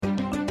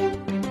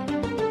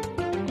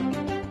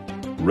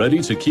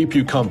ready to keep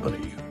you company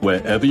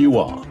wherever you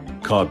are.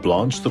 Carte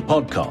Blanche, the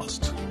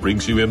podcast,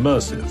 brings you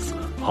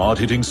immersive,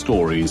 hard-hitting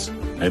stories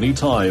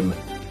anytime,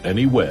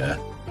 anywhere,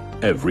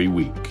 every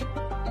week.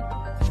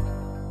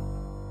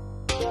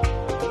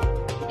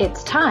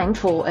 It's time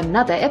for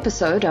another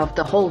episode of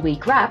the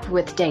WholeWeek Wrap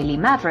with Daily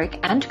Maverick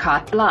and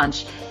Carte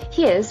Blanche.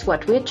 Here's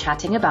what we're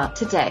chatting about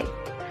today.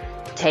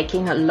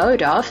 Taking a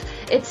load off,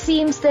 it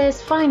seems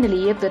there's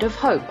finally a bit of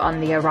hope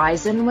on the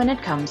horizon when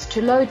it comes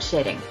to load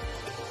shedding.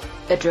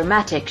 A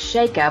dramatic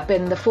shake-up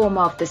in the form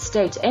of the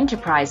State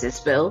Enterprises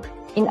Bill.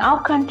 In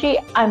our country,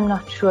 I'm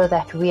not sure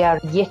that we are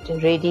yet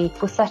ready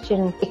for such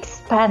an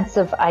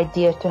expansive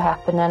idea to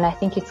happen, and I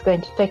think it's going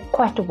to take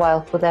quite a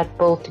while for that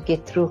bill to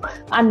get through.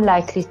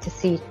 Unlikely to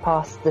see it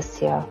pass this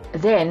year.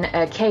 Then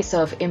a case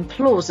of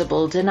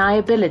implausible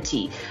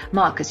deniability,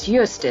 Markus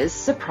Jooste's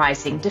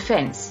surprising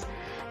defense.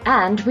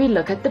 And we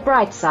look at the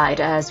bright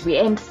side as we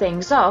end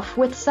things off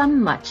with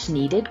some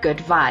much-needed good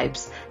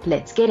vibes.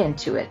 Let's get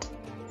into it.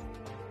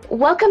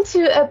 Welcome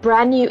to a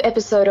brand new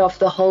episode of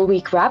the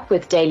WholeWeek Wrap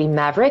with Daily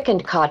Maverick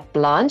and Carte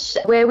Blanche,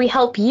 where we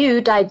help you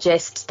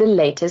digest the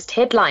latest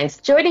headlines.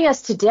 Joining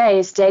us today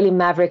is Daily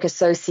Maverick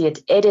Associate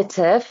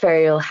Editor,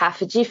 Ferrial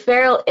Haffajee.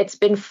 Ferrial, it's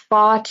been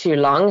far too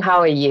long. How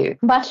are you?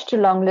 Much too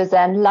long,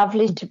 Lizanne.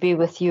 Lovely to be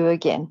with you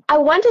again. I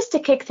want us to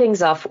kick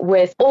things off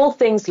with all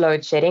things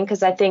load shedding,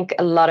 because I think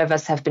a lot of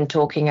us have been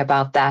talking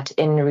about that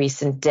in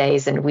recent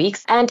days and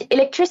weeks. And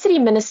Electricity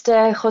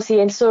Minister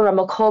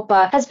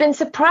Ramaphosa has been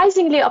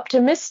surprisingly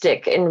optimistic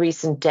in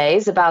recent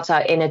days about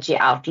our energy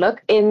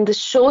outlook. In the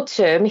short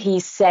term,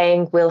 he's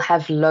saying we'll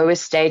have lower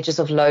stages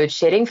of load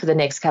shedding for the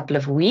next couple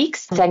of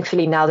weeks.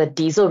 Thankfully, now that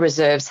diesel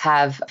reserves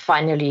have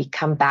finally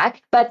come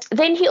back. But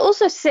then he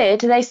also said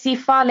they see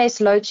far less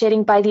load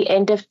shedding by the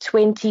end of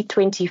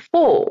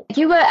 2024.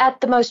 You were at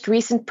the most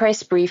recent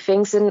press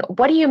briefings, and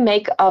what do you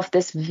make of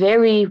this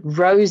very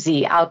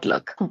rosy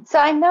outlook? So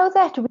I know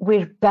that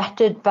we're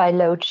battered by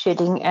load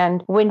shedding,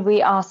 and when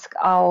we ask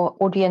our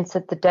audience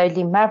at the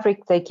Daily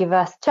Maverick, they give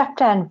us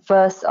chapter and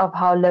verse of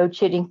how load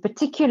shedding,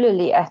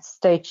 particularly at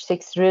stage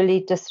 6,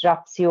 really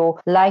disrupts your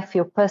life,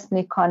 your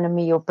personal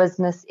economy, your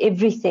business,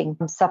 everything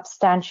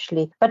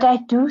substantially. But I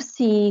do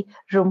see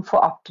room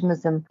for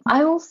optimism.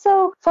 I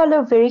also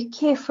follow very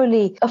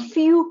carefully a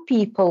few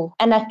people,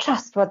 and I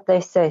trust what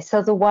they say.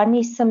 So the one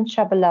is Sim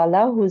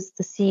Chabalala, who's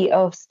the CEO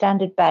of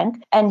Standard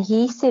Bank, and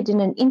he said in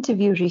an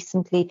interview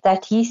recently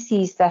that he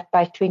sees that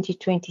by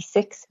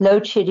 2026,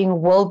 load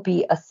shedding will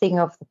be a thing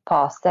of the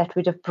past, that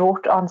would have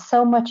brought on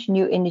so much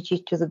new energy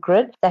to the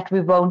grid that we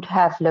won't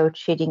have load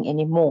shedding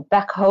anymore.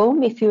 Back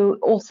home, if you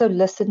also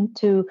listen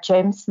to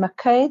James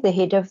McKay, the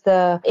head of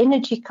the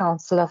Energy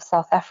Council of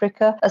South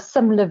Africa, a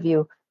similar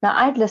view. Now,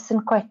 I'd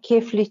listen quite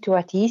carefully to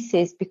what he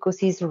says because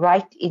he's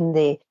right in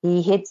there.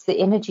 He heads the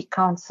Energy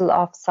Council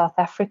of South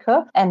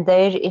Africa, and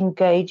they're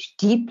engaged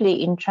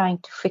deeply in trying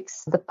to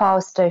fix the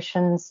power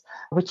stations,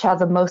 which are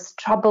the most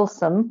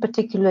troublesome,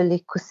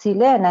 particularly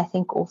Kusile and I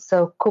think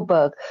also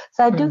Coburg.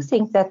 So I do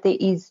think that there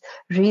is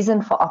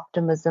reason for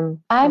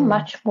optimism. I'm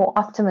much more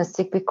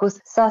optimistic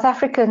because South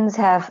Africans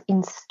have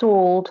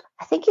installed,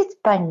 I think it's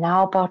by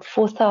now about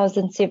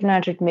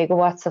 4,700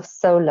 megawatts of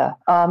solar.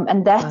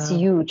 And that's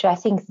huge. I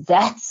think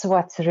that's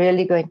what's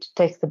really going to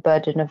take the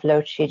burden of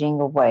load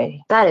shedding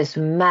away. That is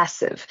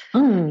massive.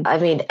 I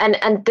mean,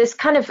 and this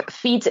kind of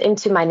feeds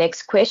into my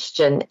next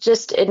question,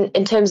 just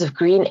in terms of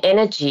green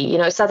energy. You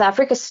know, South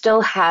Africa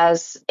still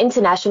has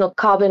international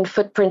carbon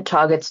footprint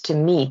targets to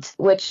meet,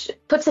 which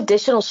puts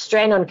additional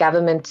strain on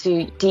government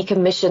to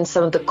decommission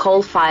some of the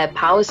coal-fired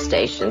power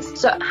stations.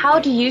 So how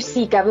do you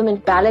see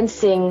government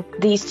balancing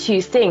these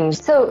two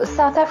things? So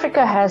South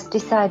Africa has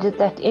decided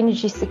that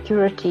energy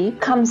security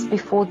comes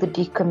before the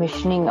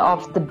decommissioning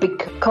of the big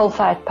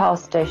coal-fired power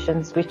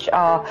stations, which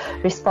are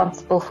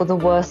responsible for the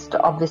worst,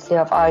 obviously,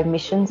 of our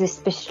emissions,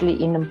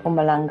 especially in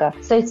Mpumalanga.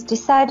 So it's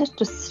decided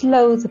to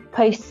slow the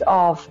pace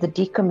of the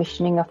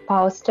decommissioning of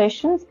power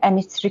stations, and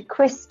it's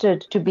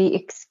requested to be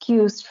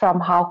excused from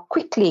how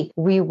quickly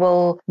we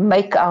will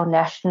make our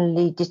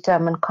nationally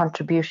determined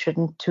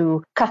contribution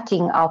to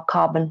cutting our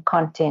carbon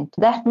content.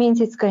 That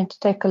means it's going to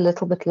take a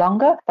little bit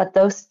longer, but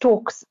those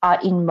talks are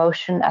in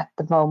motion at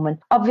the moment.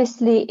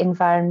 Obviously,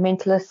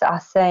 environmentalists are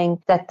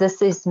saying that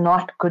this is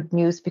not good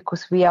news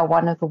because we are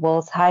one of the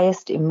world's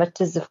highest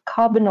emitters of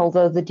carbon,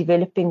 although the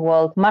developing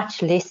world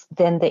much less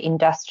than the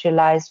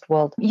industrialized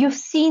world. You've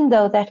seen,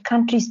 though, that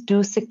countries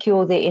do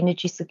secure their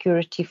energy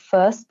security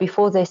first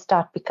before they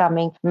start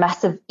becoming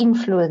massive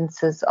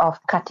influencers of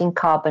cutting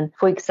carbon.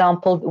 For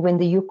example, when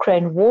the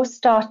Ukraine war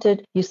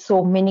started, you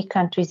saw many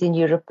countries in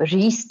Europe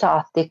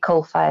restart their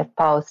coal-fired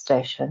power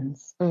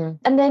stations.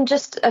 And then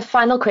just a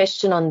final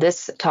question on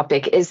this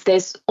topic is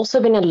there's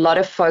also been a lot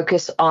of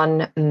focus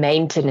on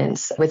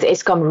maintenance, with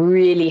Eskom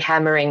really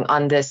hammering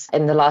on this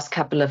in the last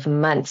couple of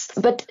months.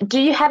 But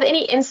do you have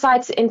any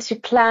insights into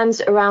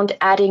plans around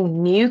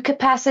adding new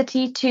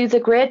capacity to the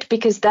grid?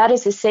 Because that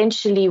is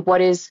essentially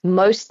what is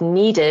most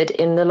needed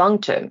in the long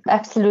term.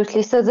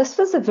 Absolutely. So this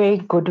was a very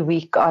good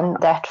week on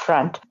that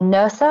front.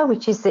 NERSA,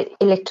 which is the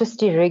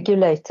electricity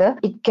regulator,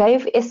 it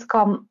gave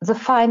Eskom the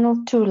final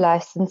 2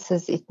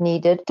 licenses it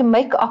needed to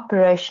make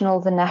operational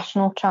the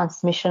National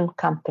Transmission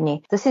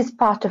Company. This is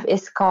part of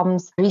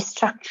Eskom's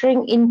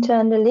restructuring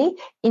internally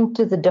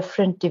into the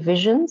different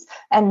divisions.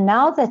 And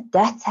now that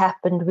that's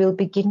happened, we'll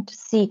begin to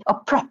see a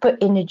proper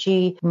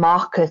energy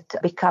market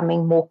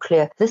becoming more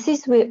clear. This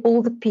is where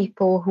all the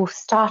people who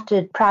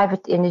started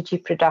private energy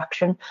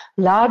production,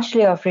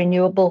 largely of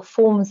renewable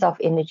forms of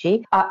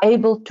energy, are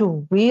able to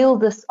wheel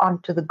this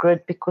onto the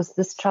grid, because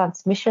this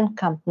transmission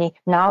company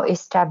now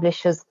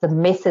establishes the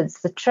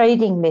methods, the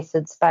trading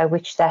methods by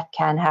which that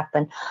can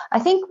happen. I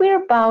think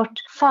we're about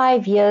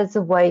 5 years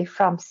away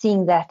from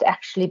seeing that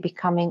actually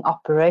becoming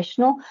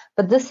operational,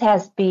 but this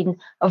has been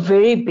a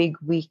very big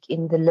week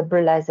in the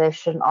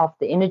liberalization of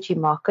the energy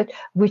market,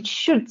 which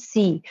should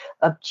see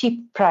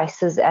cheap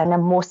prices and a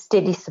more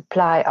steady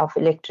supply of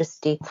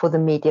electricity for the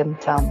medium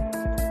term.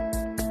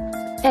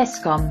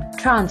 Eskom,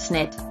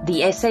 Transnet,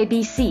 the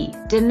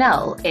SABC,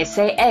 Denel,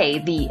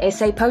 SAA, the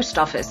SA Post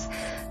Office.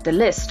 The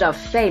list of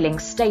failing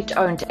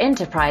state-owned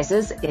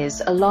enterprises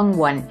is a long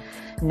one.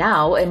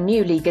 Now, a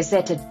newly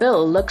gazetted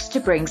bill looks to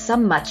bring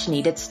some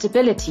much-needed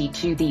stability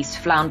to these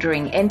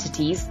floundering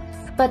entities.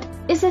 But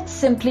is it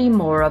simply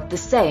more of the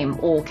same,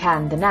 or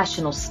can the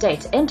National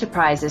State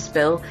Enterprises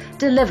Bill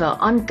deliver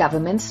on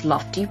government's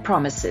lofty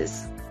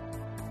promises?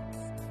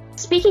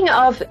 Speaking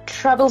of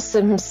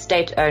troublesome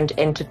state-owned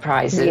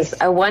enterprises,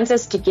 Yes. I want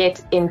us to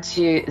get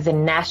into the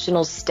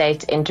National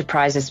State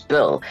Enterprises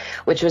Bill,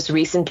 which was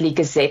recently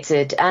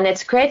gazetted, and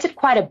it's created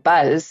quite a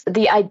buzz.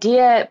 The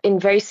idea, in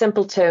very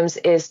simple terms,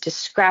 is to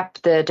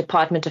scrap the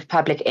Department of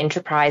Public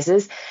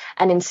Enterprises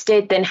and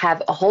instead then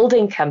have a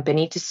holding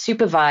company to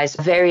supervise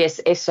various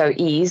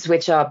SOEs,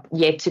 which are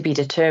yet to be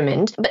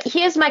determined. But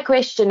here's my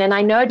question, and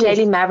I know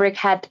Daily Maverick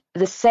had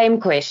the same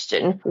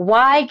question.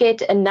 Why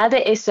get another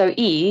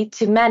SOE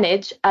to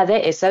manage other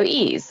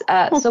SOEs?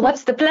 So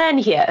what's the plan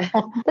here?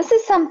 This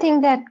is something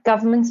that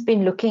government's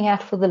been looking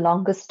at for the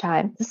longest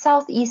time. The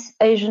Southeast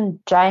Asian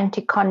giant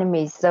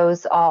economies,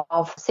 those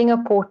of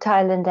Singapore,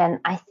 Thailand, and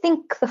I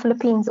think the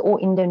Philippines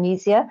or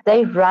Indonesia,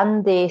 they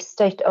run their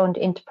state-owned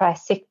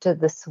enterprise sector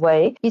this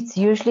way. It's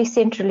usually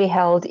centrally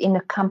held in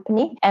a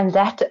company, and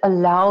that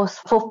allows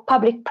for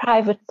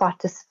public-private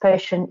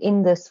participation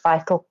in this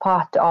vital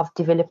part of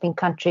developing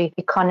country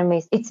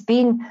economies. It's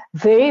been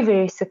very,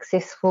 very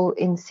successful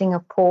in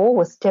Singapore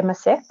with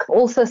Temasek,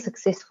 also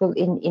successful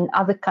in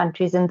other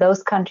countries, and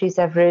those countries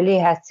have really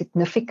had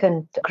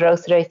significant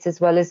growth rates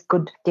as well as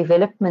good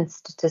development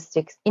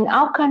statistics. In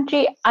our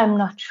country, I'm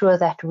not sure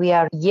that we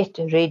are yet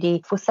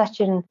ready for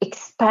such an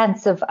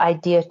expansive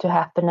idea to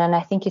happen, and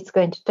I think it's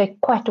going to take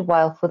quite a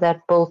while for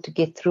that bill to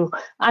get through.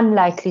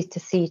 Unlikely to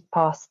see it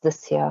pass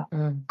this year.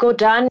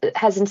 Gordhan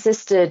has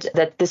insisted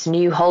that this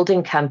new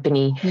holding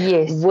company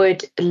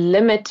would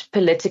limit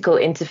political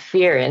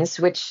interference,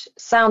 which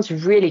sounds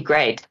really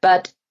great.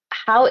 But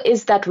how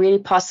is that really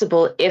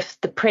possible if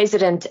the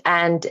president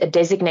and a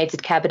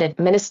designated cabinet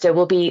minister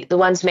will be the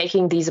ones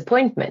making these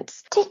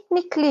appointments?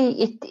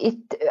 Technically,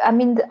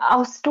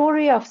 our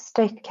story of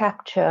state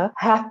capture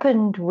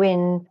happened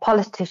when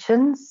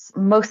politicians,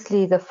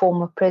 mostly the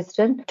former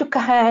president, took a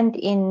hand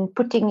in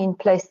putting in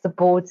place the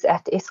boards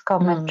at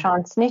Eskom and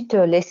Transnet,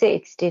 to a lesser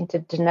extent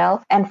at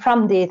Denel. And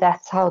from there,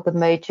 that's how the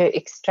major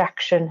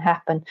extraction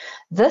happened.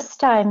 This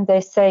time,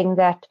 they're saying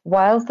that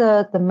while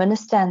the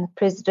minister and the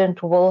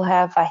president will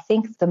have, I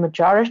think, the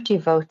majority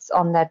votes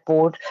on that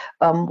board,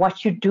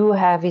 what you do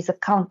have is a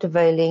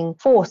countervailing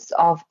force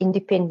of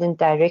independent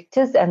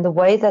directors, and the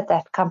way that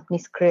company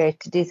is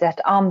created is at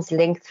arm's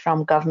length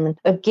from government.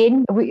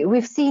 Again,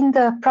 we've seen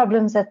the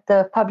problems at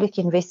the Public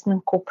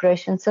Investment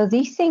Corporation, so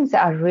these things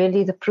are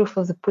really the proof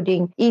of the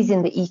pudding is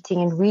in the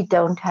eating, and we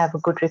don't have a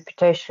good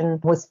reputation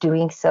with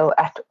doing so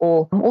at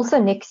all. Also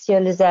next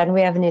year, Lizanne,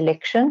 we have an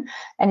election,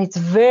 and it's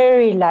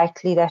very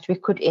likely that we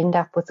could end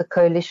up with a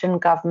coalition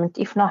government,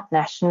 if not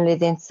nationally,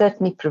 then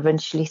certainly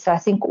provincially. So I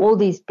think all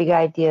these big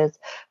ideas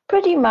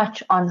pretty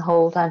much on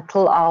hold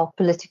until our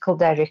political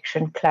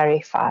direction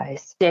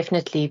clarifies.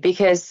 Definitely,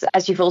 because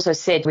as you've also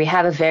said, we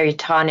have a very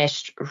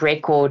tarnished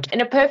record.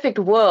 In a perfect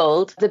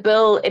world, the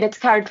bill in its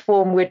current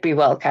form would be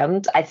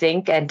welcomed, I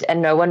think, and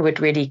no one would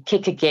really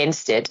kick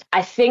against it.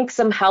 I think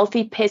some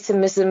healthy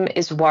pessimism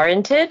is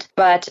warranted,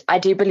 but I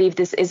do believe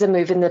this is a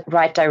move in the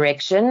right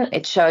direction.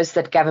 It shows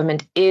that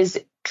government is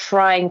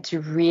trying to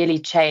really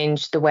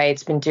change the way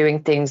it's been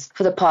doing things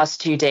for the past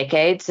 2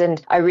 decades.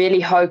 And I really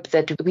hope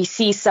that we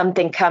see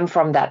something come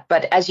from that.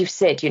 But as you've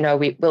said,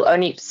 we will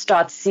only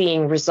start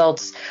seeing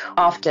results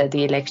after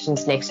the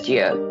elections next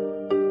year.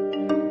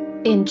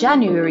 In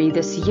January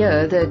this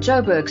year, the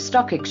Joburg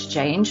Stock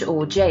Exchange,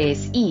 or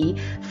JSE,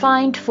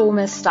 fined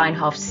former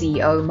Steinhoff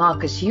CEO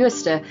Markus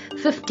Jooste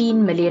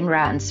 15 million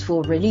rands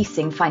for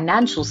releasing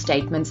financial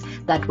statements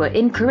that were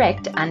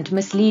incorrect and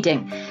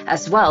misleading,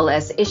 as well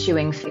as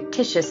issuing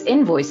fictitious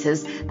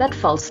invoices that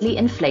falsely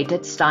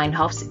inflated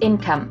Steinhoff's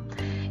income.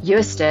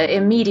 Jooste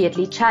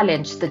immediately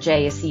challenged the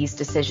JSE's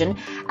decision,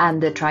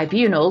 and the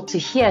tribunal to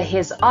hear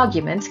his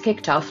arguments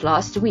kicked off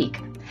last week.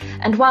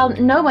 And while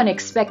no one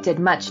expected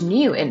much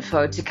new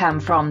info to come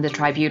from the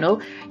tribunal,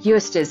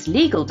 Jooste's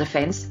legal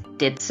defense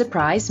did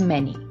surprise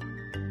many.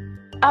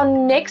 Our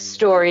next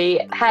story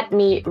had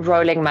me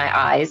rolling my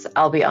eyes,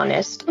 I'll be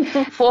honest.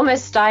 Former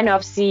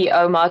Steinhoff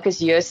CEO Markus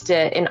Jooste,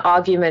 in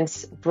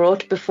arguments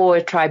brought before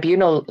a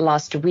tribunal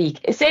last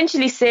week,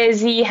 essentially says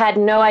he had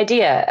no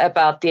idea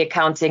about the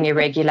accounting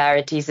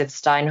irregularities at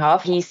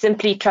Steinhoff. He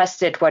simply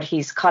trusted what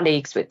his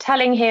colleagues were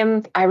telling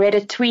him. I read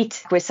a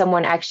tweet where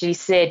someone actually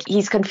said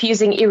he's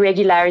confusing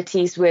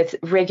irregularities with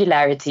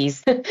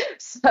regularities.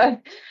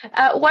 So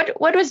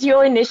what was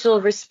your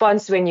initial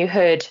response when you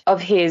heard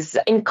of his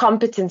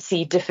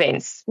incompetency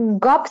defense?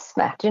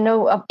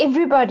 Gobsmacked.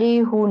 Everybody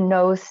who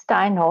knows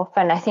Steinhoff,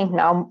 and I think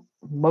now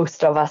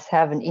most of us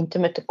have an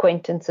intimate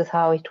acquaintance with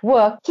how it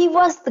worked. He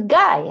was the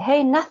guy.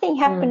 Hey, nothing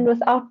happened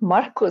without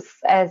Markus,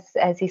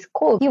 as he's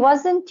called. He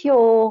wasn't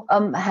your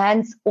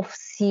hands-off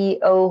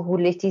CEO who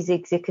let his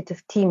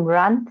executive team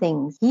run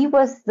things. He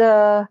was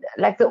the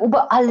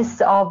Uber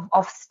alles of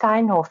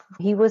Steinhoff.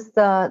 He was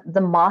the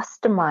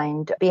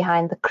mastermind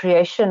behind the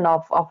creation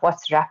of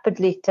what's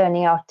rapidly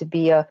turning out to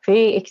be a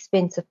very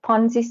expensive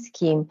Ponzi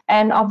scheme.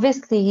 And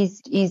obviously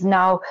he's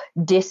now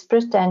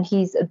desperate, and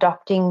he's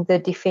adopting the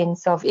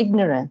defense of ignorance.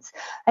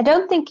 I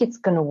don't think it's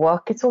going to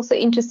work. It's also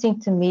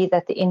interesting to me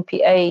that the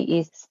NPA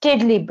is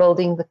steadily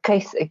building the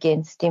case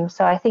against him.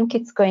 So I think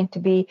it's going to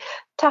be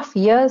tough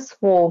years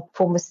for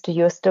Mr.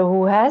 Jooste,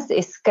 who has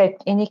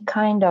escaped any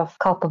kind of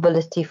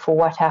culpability for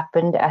what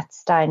happened at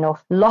Steinhoff.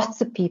 Lots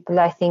of people,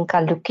 I think,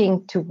 are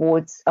looking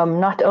towards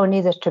not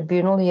only the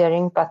tribunal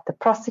hearing, but the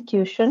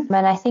prosecution.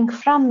 And I think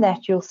from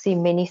that, you'll see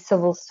many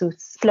civil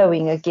suits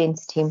flowing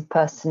against him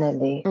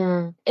personally.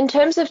 In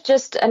terms of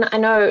just, and I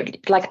know,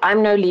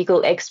 I'm no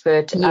legal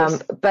expert,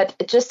 Yes. but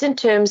just in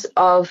terms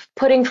of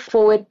putting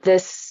forward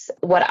this,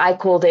 what I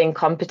call the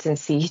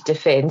incompetency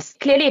defense,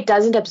 clearly it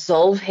doesn't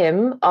absolve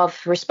him of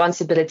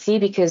responsibility,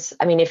 because,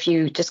 if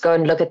you just go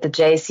and look at the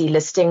JSE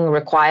listing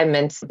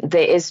requirements,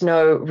 there is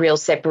no real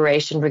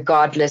separation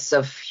regardless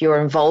of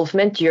your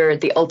involvement. You're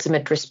the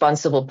ultimate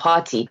responsible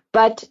party.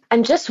 But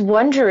I'm just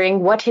wondering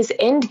what his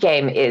end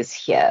game is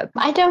here.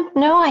 I don't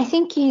know. I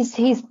think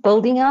he's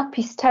building up.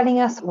 He's telling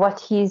us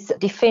what his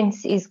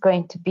defense is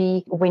going to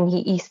be when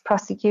he is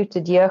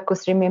prosecuted here.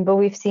 Because remember,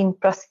 we've seen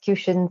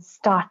prosecutions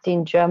start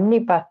in Germany,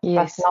 but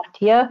not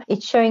here.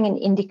 It's showing an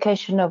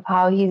indication of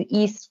how he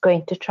is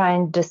going to try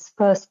and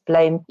disperse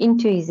blame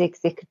into his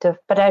executive.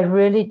 But I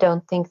really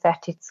don't think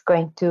that it's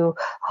going to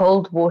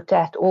hold water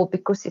at all,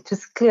 because it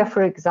was clear,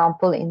 for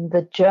example, in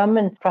the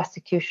German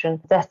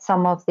prosecution that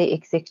some of the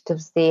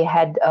executives there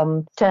had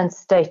turned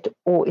state,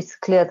 or it's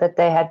clear that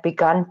they had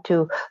begun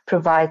to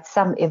provide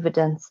some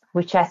evidence,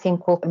 which I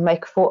think will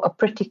make for a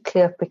pretty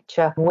clear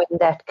picture when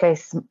that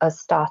case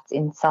starts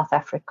in South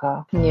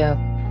Africa. Yeah.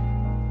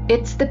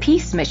 It's the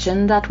peace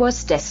mission that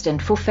was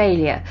destined for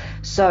failure.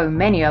 So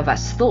many of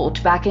us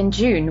thought back in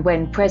June,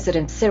 when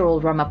President Cyril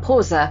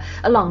Ramaphosa,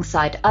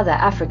 alongside other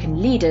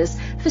African leaders,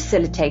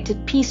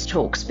 facilitated peace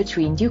talks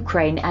between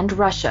Ukraine and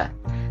Russia.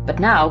 But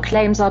now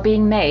claims are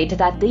being made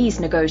that these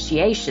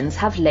negotiations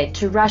have led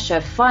to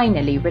Russia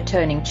finally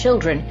returning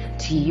children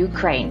to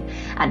Ukraine,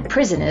 and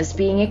prisoners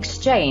being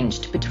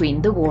exchanged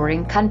between the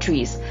warring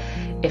countries.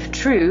 If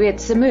true,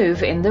 it's a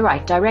move in the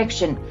right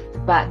direction,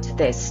 but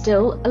there's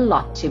still a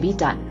lot to be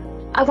done.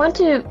 I want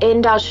to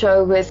end our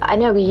show with, I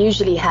know we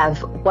usually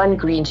have one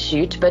green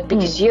shoot, but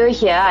because you're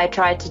here, I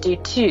tried to do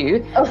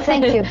two. Oh,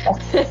 thank you.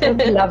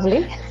 That's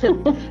lovely.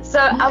 So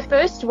our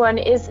first one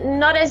is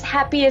not as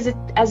happy as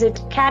it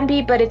can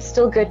be, but it's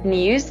still good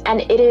news.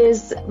 And it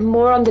is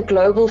more on the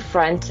global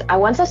front. I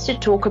want us to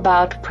talk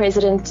about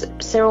President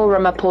Cyril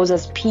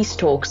Ramaphosa's peace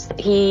talks.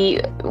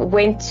 He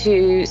went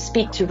to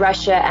speak to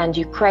Russia and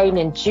Ukraine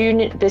in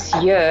June this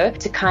year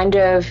to kind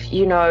of,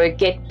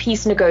 get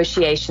peace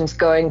negotiations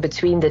going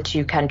between the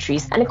two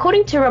countries. And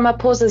according to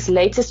Ramaphosa's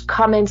latest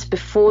comments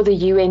before the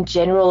UN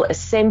General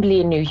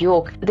Assembly in New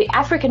York, the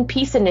African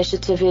Peace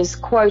Initiative is,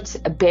 quote,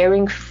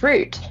 bearing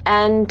fruit.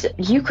 And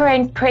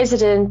Ukraine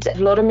President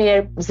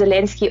Volodymyr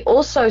Zelensky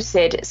also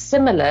said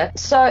similar.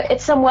 So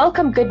it's some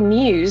welcome good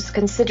news,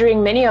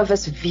 considering many of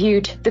us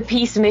viewed the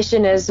peace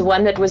mission as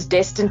one that was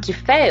destined to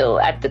fail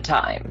at the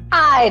time.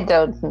 I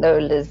don't know,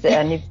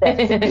 Lizanne, if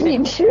that's a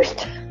green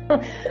shoot.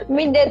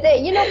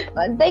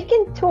 They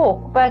can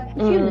talk, but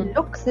if you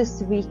look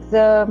this week,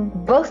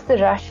 both the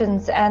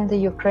Russians and the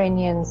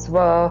Ukrainians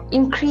were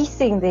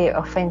increasing their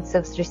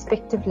offensives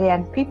respectively,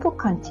 and people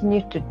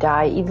continued to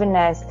die even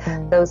as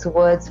those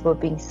words were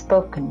being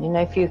spoken.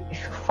 If you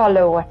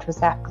follow what was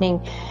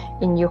happening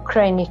in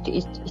Ukraine,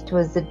 it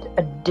was a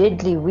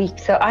deadly week.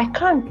 So I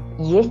can't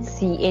yet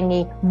see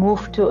any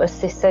move to a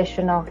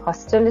cessation of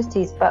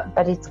hostilities,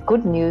 but it's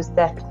good news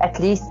that at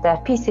least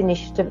that peace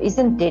initiative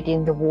isn't dead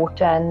in the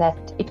water, and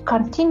that it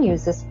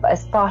continues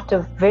as part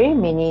of very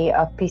many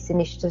peace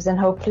initiatives. And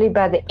hopefully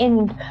by the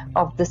end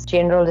of this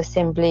General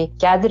Assembly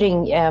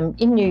gathering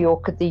in New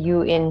York at the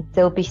UN,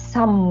 there'll be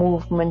some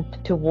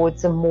movement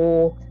towards a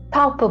more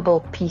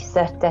palpable peace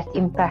that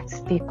impacts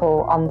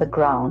people on the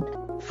ground.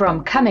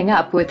 From coming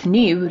up with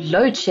new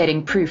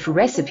load-shedding proof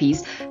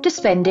recipes to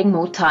spending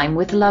more time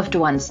with loved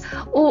ones,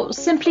 or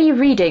simply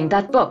reading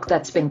that book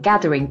that's been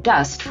gathering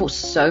dust for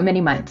so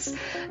many months,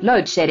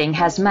 load shedding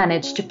has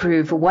managed to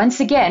prove once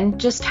again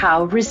just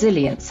how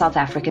resilient South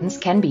Africans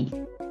can be.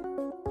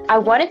 I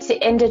wanted to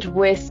end it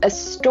with a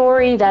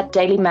story that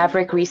Daily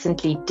Maverick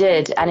recently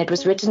did, and it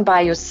was written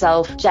by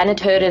yourself, Janet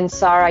Hurd and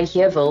Sarah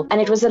Hevel,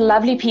 and it was a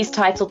lovely piece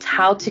titled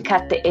How to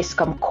Cut the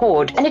Eskom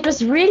Cord. And it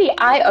was really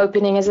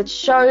eye-opening as it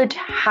showed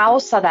how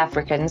South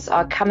Africans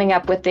are coming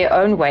up with their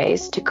own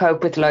ways to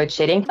cope with load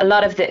shedding. A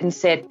lot of them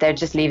said they're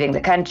just leaving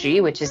the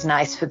country, which is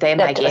nice for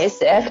them, I guess.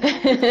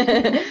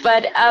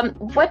 But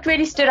what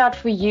really stood out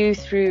for you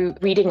through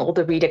reading all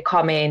the reader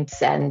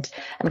comments and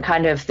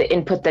kind of the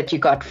input that you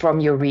got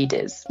from your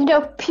readers?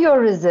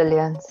 Pure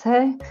resilience,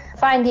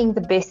 finding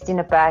the best in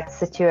a bad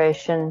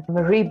situation,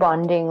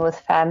 rebonding with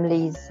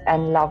families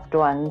and loved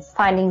ones,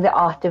 finding the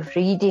art of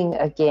reading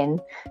again,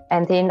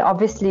 and then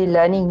obviously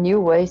learning new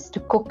ways to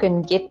cook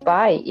and get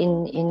by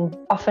in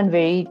often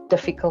very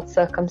difficult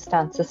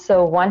circumstances.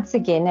 So once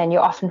again, and you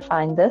often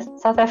find this,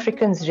 South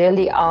Africans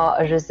really are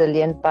a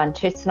resilient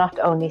bunch. It's not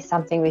only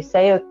something we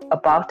say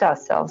about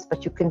ourselves,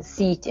 but you can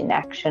see it in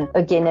action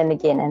again and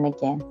again and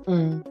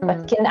again.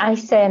 But can I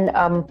send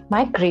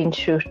my green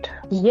shoot?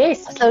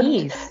 Yes,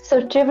 please.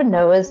 So Trevor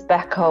Noah's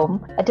back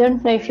home. I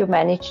don't know if you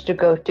managed to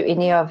go to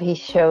any of his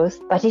shows,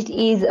 but it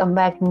is a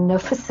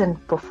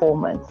magnificent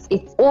performance.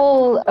 It's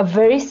all a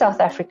very South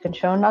African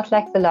show, not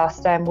like the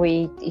last time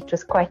it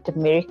was quite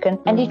American.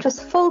 And it was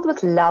filled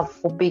with love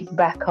for Big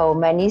Back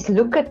Home, and his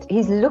look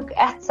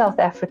at South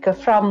Africa,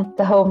 from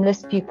the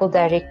homeless people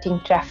directing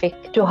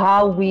traffic to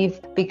how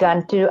we've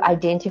begun to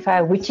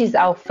identify which is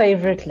our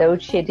favorite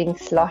load shedding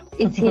slot.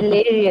 It's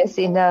hilarious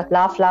in a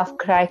laugh,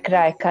 cry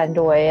kind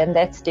of way, and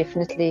that's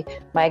definitely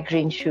my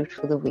green shoot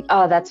for the week.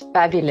 Oh, that's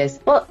fabulous.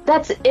 Well,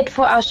 that's it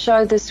for our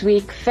show this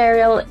week.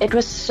 Ferial, it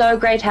was so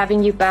great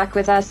having you back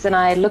with us, and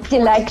I look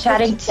forward to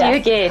chatting to you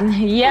again.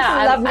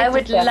 Yeah, I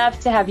would love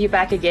to have you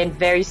back again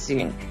very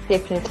soon.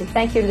 Definitely.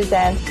 Thank you,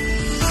 Lizanne.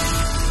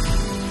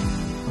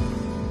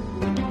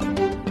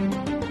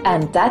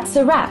 And that's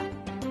a wrap.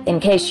 In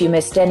case you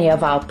missed any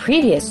of our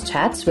previous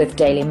chats with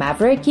Daily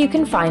Maverick, you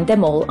can find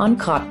them all on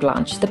Carte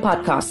Blanche, the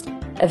podcast,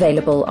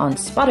 available on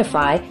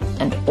Spotify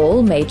and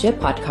all major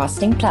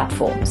podcasting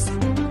platforms.